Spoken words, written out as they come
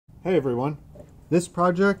Hey everyone, this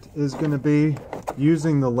project is going to be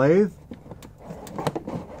using the lathe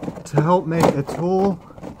to help make a tool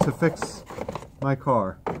to fix my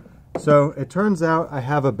car. So it turns out I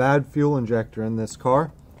have a bad fuel injector in this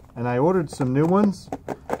car and I ordered some new ones,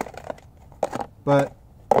 but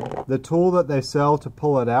the tool that they sell to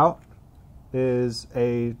pull it out is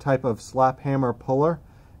a type of slap hammer puller,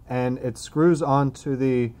 and it screws onto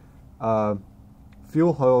the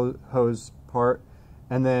fuel hose part,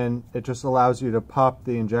 and then it just allows you to pop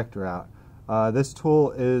the injector out. This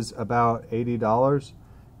tool is about $80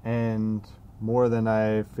 and more than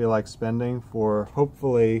I feel like spending for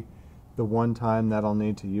hopefully the one time that I'll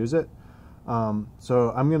need to use it.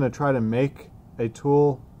 So I'm going to try to make a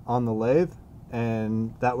tool on the lathe,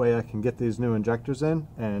 and that way I can get these new injectors in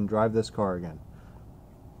and drive this car again.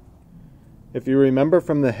 If you remember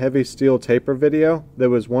from the heavy steel taper video, there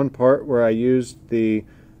was one part where I used the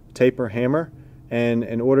taper hammer, and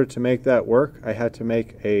in order to make that work I had to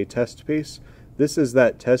make a test piece. This is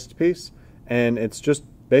that test piece, and it's just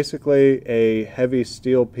basically a heavy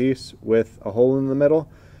steel piece with a hole in the middle.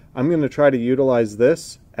 I'm going to try to utilize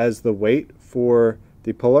this as the weight for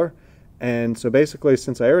the puller, and so basically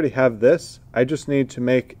since I already have this, I just need to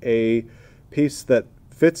make a piece that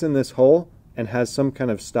fits in this hole and has some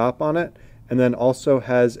kind of stop on it, and then also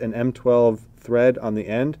has an M12 thread on the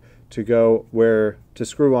end to go to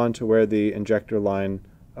screw on to where the injector line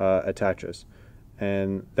attaches.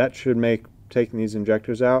 And that should make taking these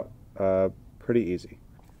injectors out pretty easy.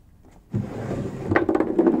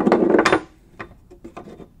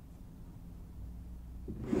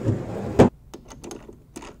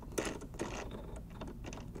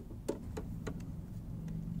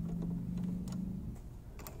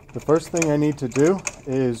 The first thing I need to do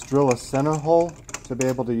is drill a center hole to be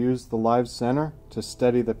able to use the live center to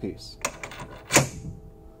steady the piece.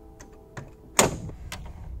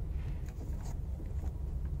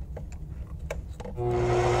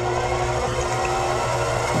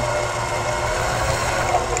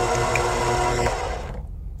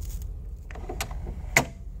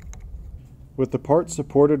 With the part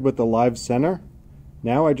supported with the live center,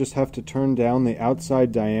 now I just have to turn down the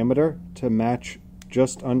outside diameter to match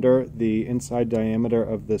just under the inside diameter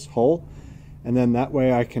of this hole, and then that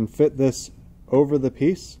way I can fit this over the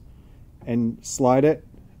piece and slide it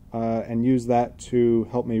and use that to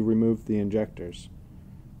help me remove the injectors.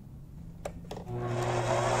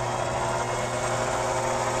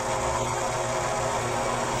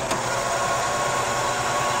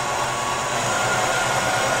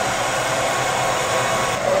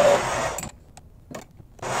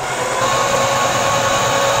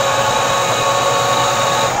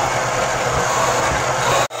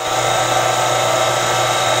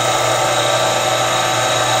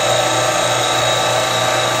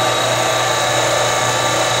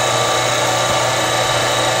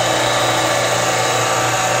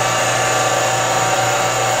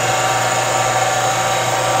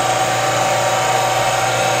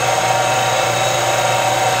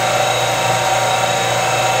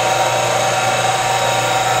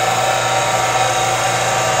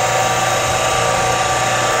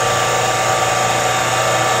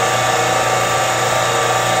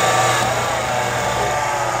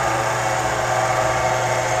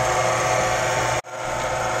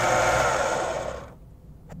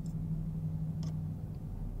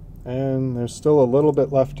 And there's still a little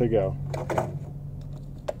bit left to go.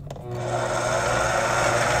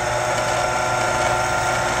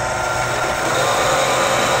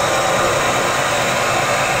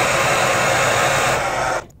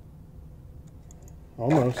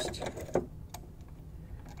 Almost.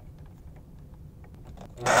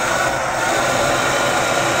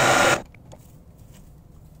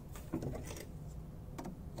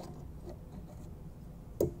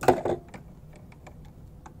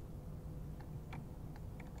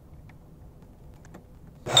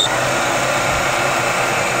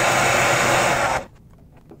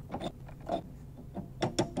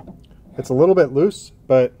 It's a little bit loose,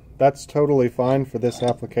 but that's totally fine for this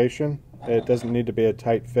application. It doesn't need to be a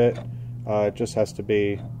tight fit. It just has to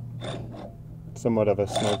be somewhat of a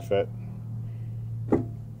snug fit.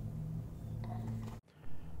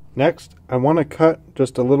 Next, I want to cut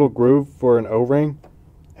just a little groove for an O-ring,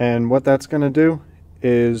 and what that's going to do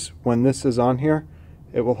is when this is on here,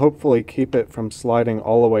 it will hopefully keep it from sliding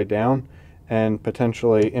all the way down and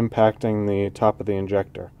potentially impacting the top of the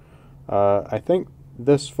injector. I think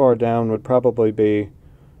this far down would probably be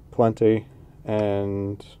plenty,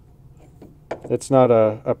 and it's not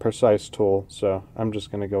a precise tool, so I'm just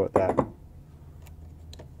going to go with that.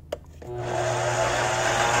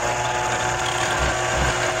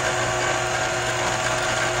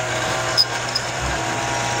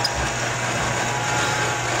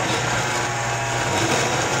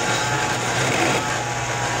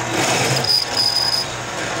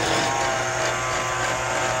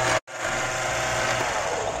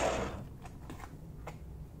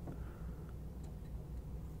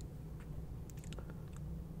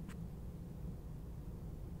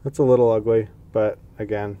 It's a little ugly, but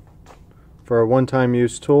again, for a one-time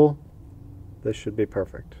use tool, this should be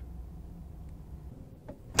perfect.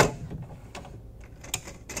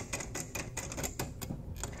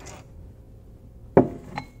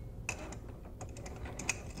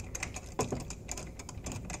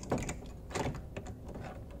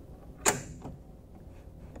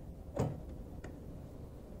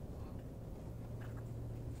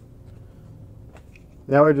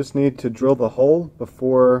 Now I just need to drill the hole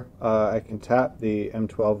before I can tap the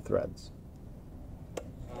M12 threads.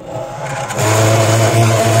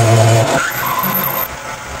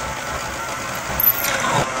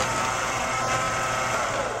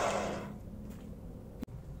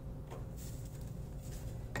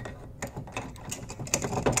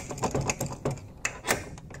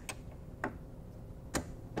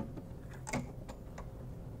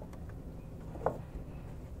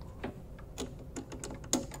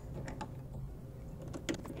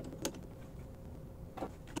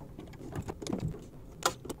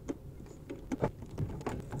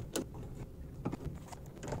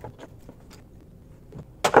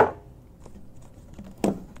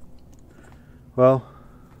 Well,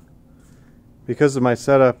 because of my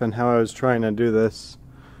setup and how I was trying to do this,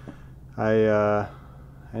 I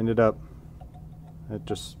ended up, it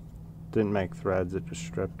just didn't make threads, it just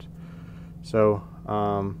stripped. So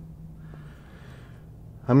I'm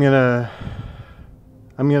gonna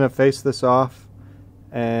face this off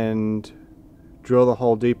and drill the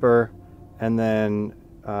hole deeper, and then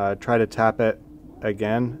try to tap it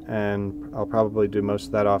again, and I'll probably do most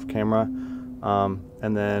of that off camera.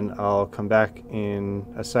 And then I'll come back in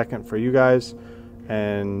a second for you guys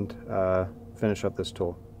and finish up this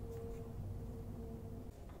tool.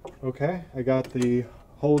 Okay, I got the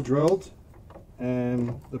hole drilled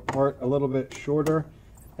and the part a little bit shorter,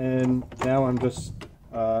 and now I'm just,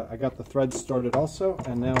 I got the threads started also,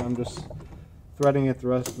 and now I'm just threading it the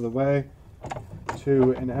rest of the way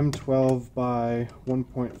to an M12 by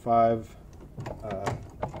 1.5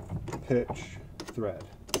 pitch thread.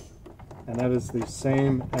 And that is the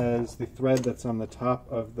same as the thread that's on the top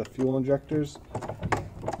of the fuel injectors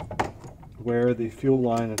where the fuel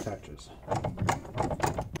line attaches.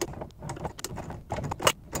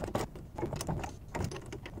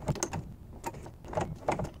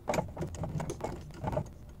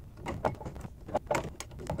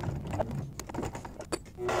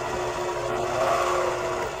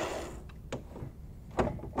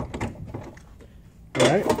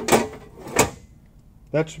 Alright.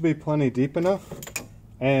 That should be plenty deep enough,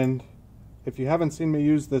 and if you haven't seen me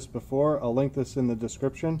use this before, I'll link this in the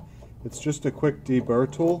description. It's just a quick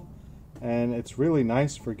deburr tool, and it's really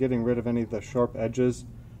nice for getting rid of any of the sharp edges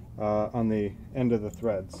on the end of the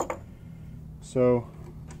threads. So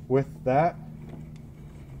with that,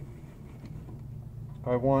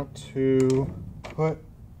 I want to put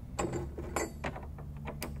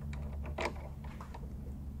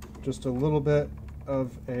just a little bit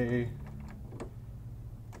of a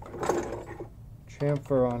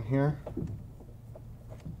chamfer on here.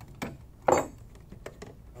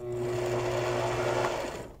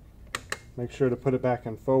 Make sure to put it back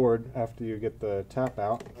and forward after you get the tap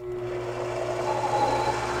out.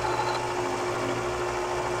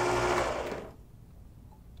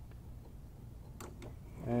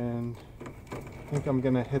 And I think I'm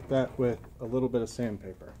going to hit that with a little bit of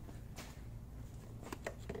sandpaper.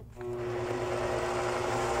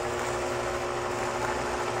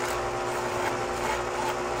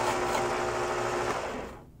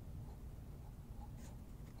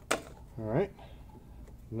 Alright,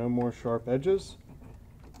 no more sharp edges.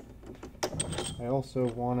 I also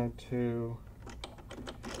wanted to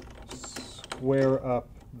square up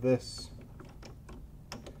this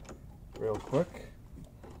real quick.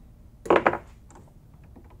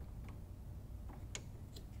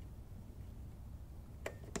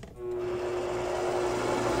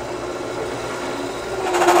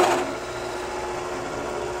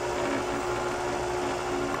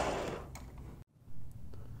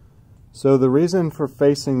 So the reason for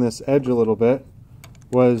facing this edge a little bit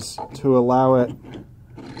was to allow it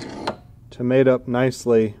to mate up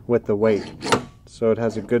nicely with the weight, so it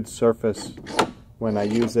has a good surface when I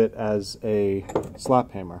use it as a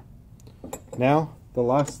slap hammer. Now the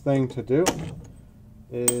last thing to do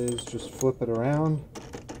is just flip it around,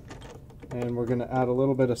 and we're going to add a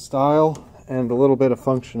little bit of style and a little bit of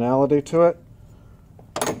functionality to it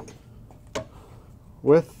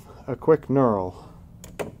with a quick knurl.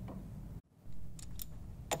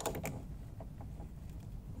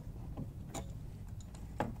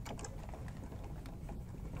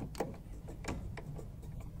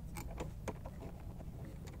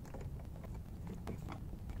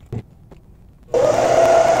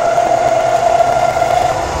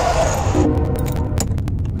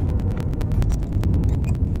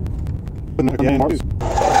 open the again.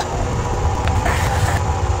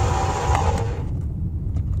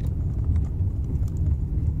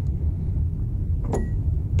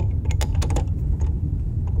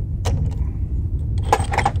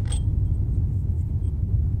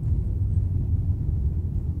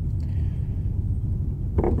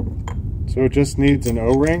 So it just needs an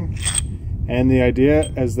O-ring, and the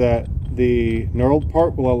idea is that the knurled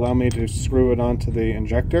part will allow me to screw it onto the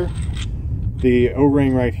injector. The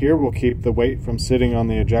O-ring right here will keep the weight from sitting on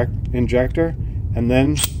the injector, and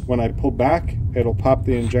then when I pull back, it'll pop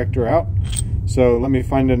the injector out. So let me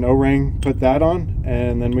find an O-ring, put that on,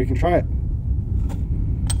 and then we can try it.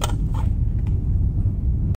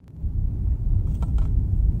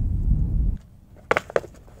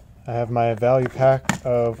 I have my value pack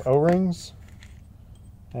of O-rings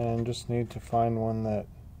and just need to find one that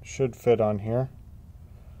should fit on here.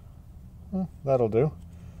 Well, that'll do.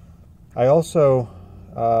 I also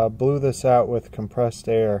blew this out with compressed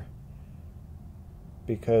air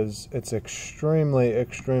because it's extremely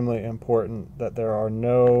important that there are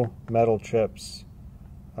no metal chips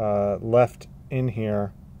left in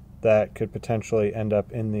here that could potentially end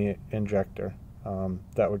up in the injector.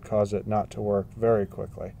 That would cause it not to work very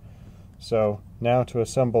quickly. So now to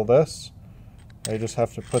assemble this, I just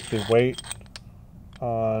have to put the weight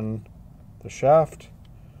on the shaft,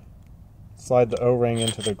 slide the O-ring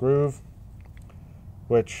into the groove,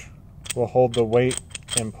 which will hold the weight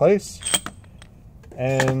in place.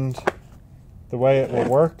 And the way it will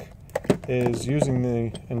work is using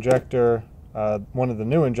the injector, one of the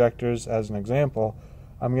new injectors as an example.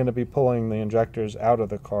 I'm going to be pulling the injectors out of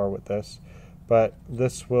the car with this, but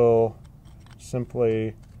this will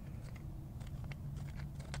simply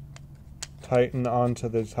tighten onto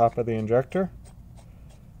the top of the injector,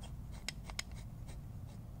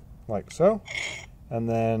 like so, and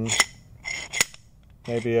then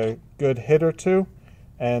maybe a good hit or two,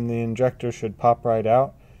 and the injector should pop right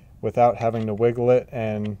out without having to wiggle it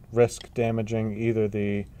and risk damaging either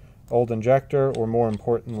the old injector or, more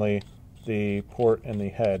importantly, the port in the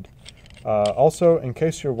head. Also, in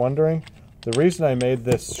case you're wondering, the reason I made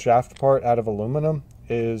this shaft part out of aluminum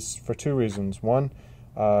is for two reasons. One,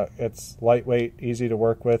 it's lightweight, easy to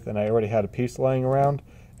work with, and I already had a piece laying around.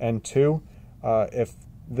 And two, if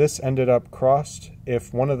this ended up crossed,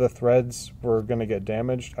 if one of the threads were going to get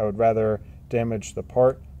damaged, I would rather damage the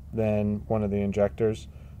part than one of the injectors.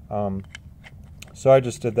 So I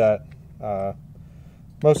just did that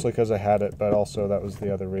mostly because I had it, but also that was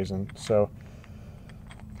the other reason. So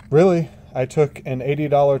really, I took an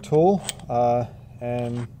 $80 tool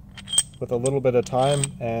and with a little bit of time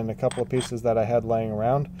and a couple of pieces that I had laying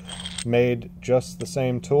around, made just the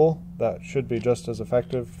same tool that should be just as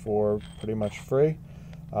effective for pretty much free.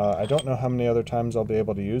 I don't know how many other times I'll be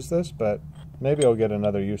able to use this, but maybe I'll get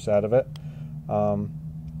another use out of it.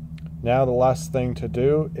 Now the last thing to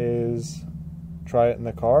do is try it in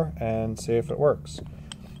the car and see if it works.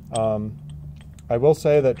 I will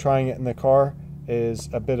say that trying it in the car is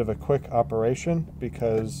a bit of a quick operation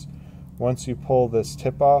because once you pull this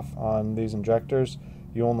tip off on these injectors,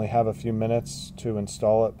 you only have a few minutes to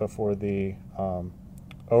install it before the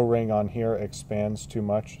O-ring on here expands too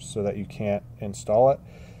much so that you can't install it.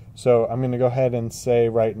 So I'm going to go ahead and say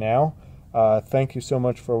right now, thank you so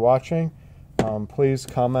much for watching. Please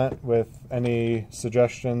comment with any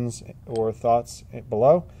suggestions or thoughts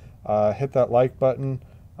below. Hit that like button.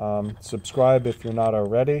 Subscribe if you're not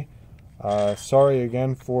already. Sorry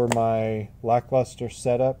again for my lackluster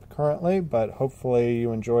setup currently, but hopefully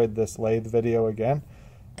you enjoyed this lathe video again.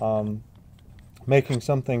 Making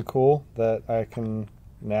something cool that I can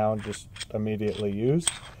now just immediately use.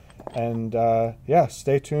 And yeah,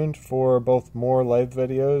 stay tuned for both more lathe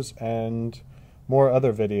videos and more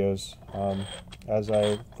other videos as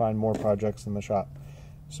I find more projects in the shop.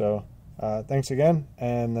 So thanks again,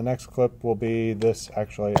 and the next clip will be this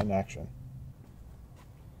actually in action.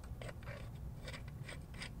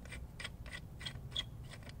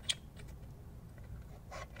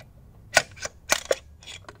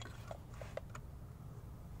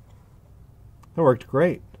 That worked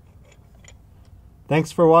great. Thanks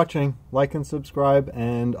for watching. Like and subscribe,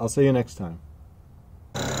 and I'll see you next time.